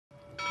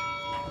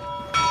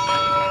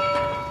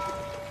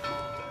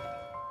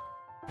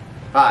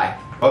Hi,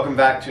 welcome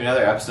back to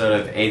another episode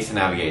of Aids to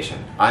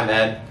Navigation. I'm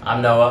Ed.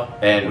 I'm Noah.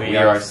 And we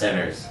are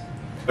sinners.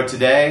 But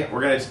today, we're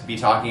going to be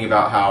talking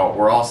about how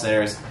we're all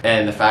sinners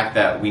and the fact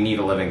that we need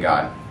a living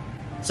God.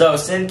 So,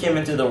 sin came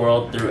into the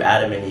world through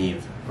Adam and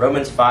Eve.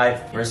 Romans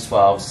 5 verse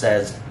 12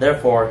 says,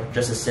 "Therefore,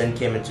 just as sin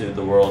came into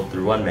the world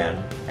through one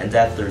man, and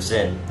death through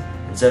sin,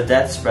 and so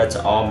death spread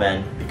to all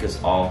men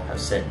because all have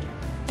sinned."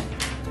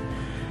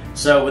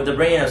 So, with the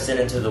bringing of sin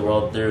into the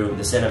world through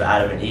the sin of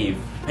Adam and Eve,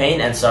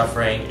 pain and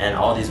suffering and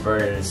all these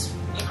burdens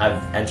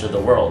have entered the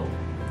world.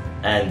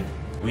 And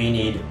we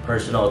need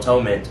personal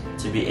atonement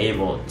to be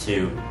able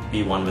to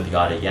be one with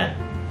God again.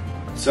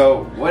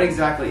 So, what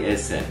exactly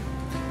is sin?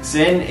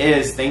 Sin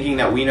is thinking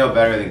that we know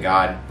better than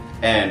God,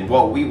 and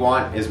what we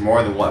want is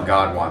more than what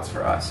God wants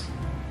for us.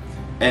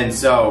 And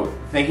so,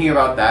 thinking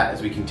about that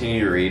as we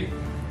continue to read,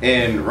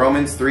 in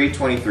Romans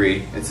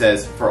 3:23, it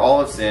says, "For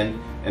all have sinned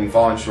and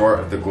fallen short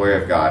of the glory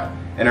of God,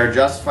 and are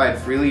justified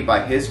freely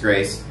by His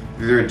grace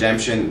through the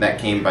redemption that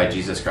came by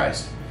Jesus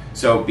Christ."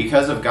 So,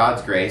 because of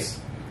God's grace,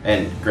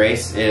 and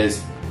grace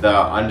is the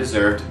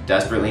undeserved,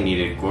 desperately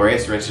needed,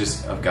 glorious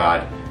riches of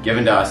God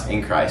given to us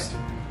in Christ.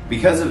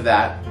 Because of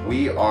that,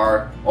 we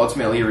are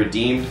ultimately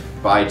redeemed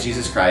by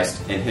Jesus Christ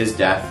in His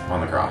death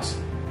on the cross.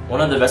 One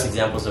of the best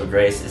examples of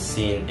grace is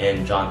seen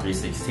in John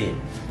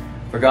 3:16.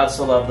 "For God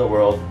so loved the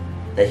world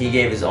that He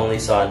gave His only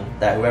Son,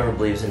 that whoever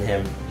believes in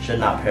Him should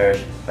not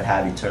perish but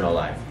have eternal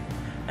life."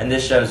 And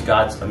this shows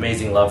God's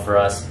amazing love for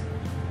us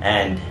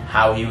and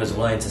how He was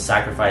willing to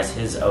sacrifice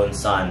His own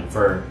Son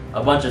for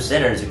a bunch of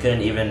sinners who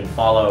couldn't even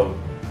follow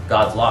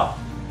God's law.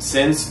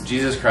 Since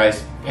Jesus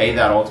Christ paid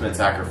that ultimate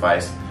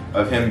sacrifice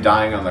of Him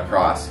dying on the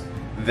cross,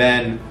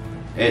 then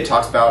it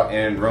talks about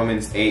in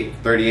Romans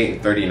 8:38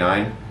 and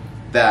 39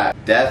 that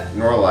death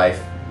nor life,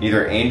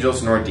 neither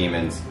angels nor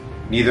demons,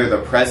 neither the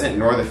present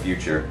nor the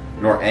future,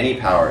 nor any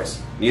powers,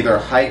 neither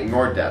height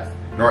nor depth,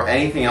 nor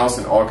anything else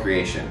in all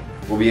creation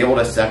will be able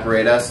to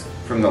separate us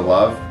from the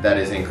love that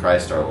is in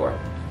Christ our Lord.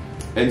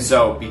 And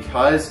so,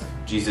 because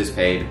Jesus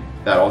paid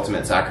that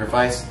ultimate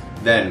sacrifice,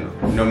 then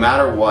no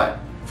matter what,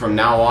 from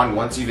now on,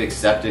 once you've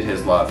accepted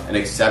His love and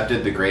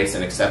accepted the grace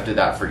and accepted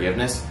that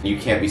forgiveness, you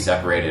can't be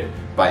separated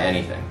by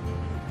anything.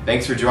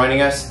 Thanks for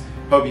joining us.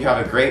 Hope you have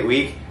a great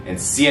week, and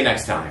see you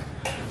next time.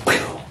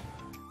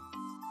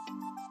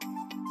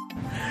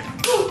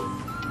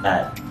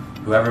 That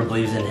whoever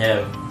believes in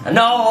Him,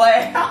 no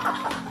way!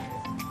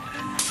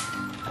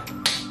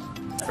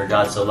 For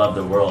God so loved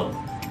the world.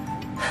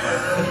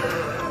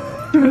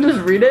 You want to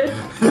just read it?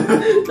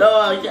 No,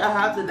 I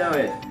have to know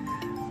it.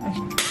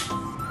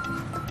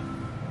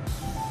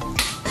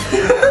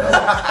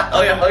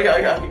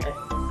 Okay.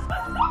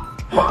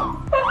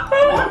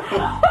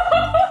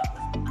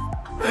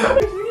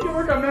 You need to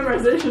work on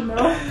memorization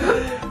now.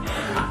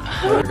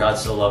 For God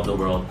so loved the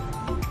world.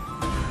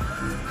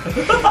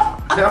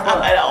 No,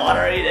 I don't want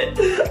to read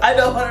it. I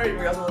don't want to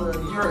read it.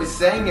 you're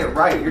saying it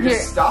right. You're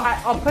just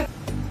stopping. I'll put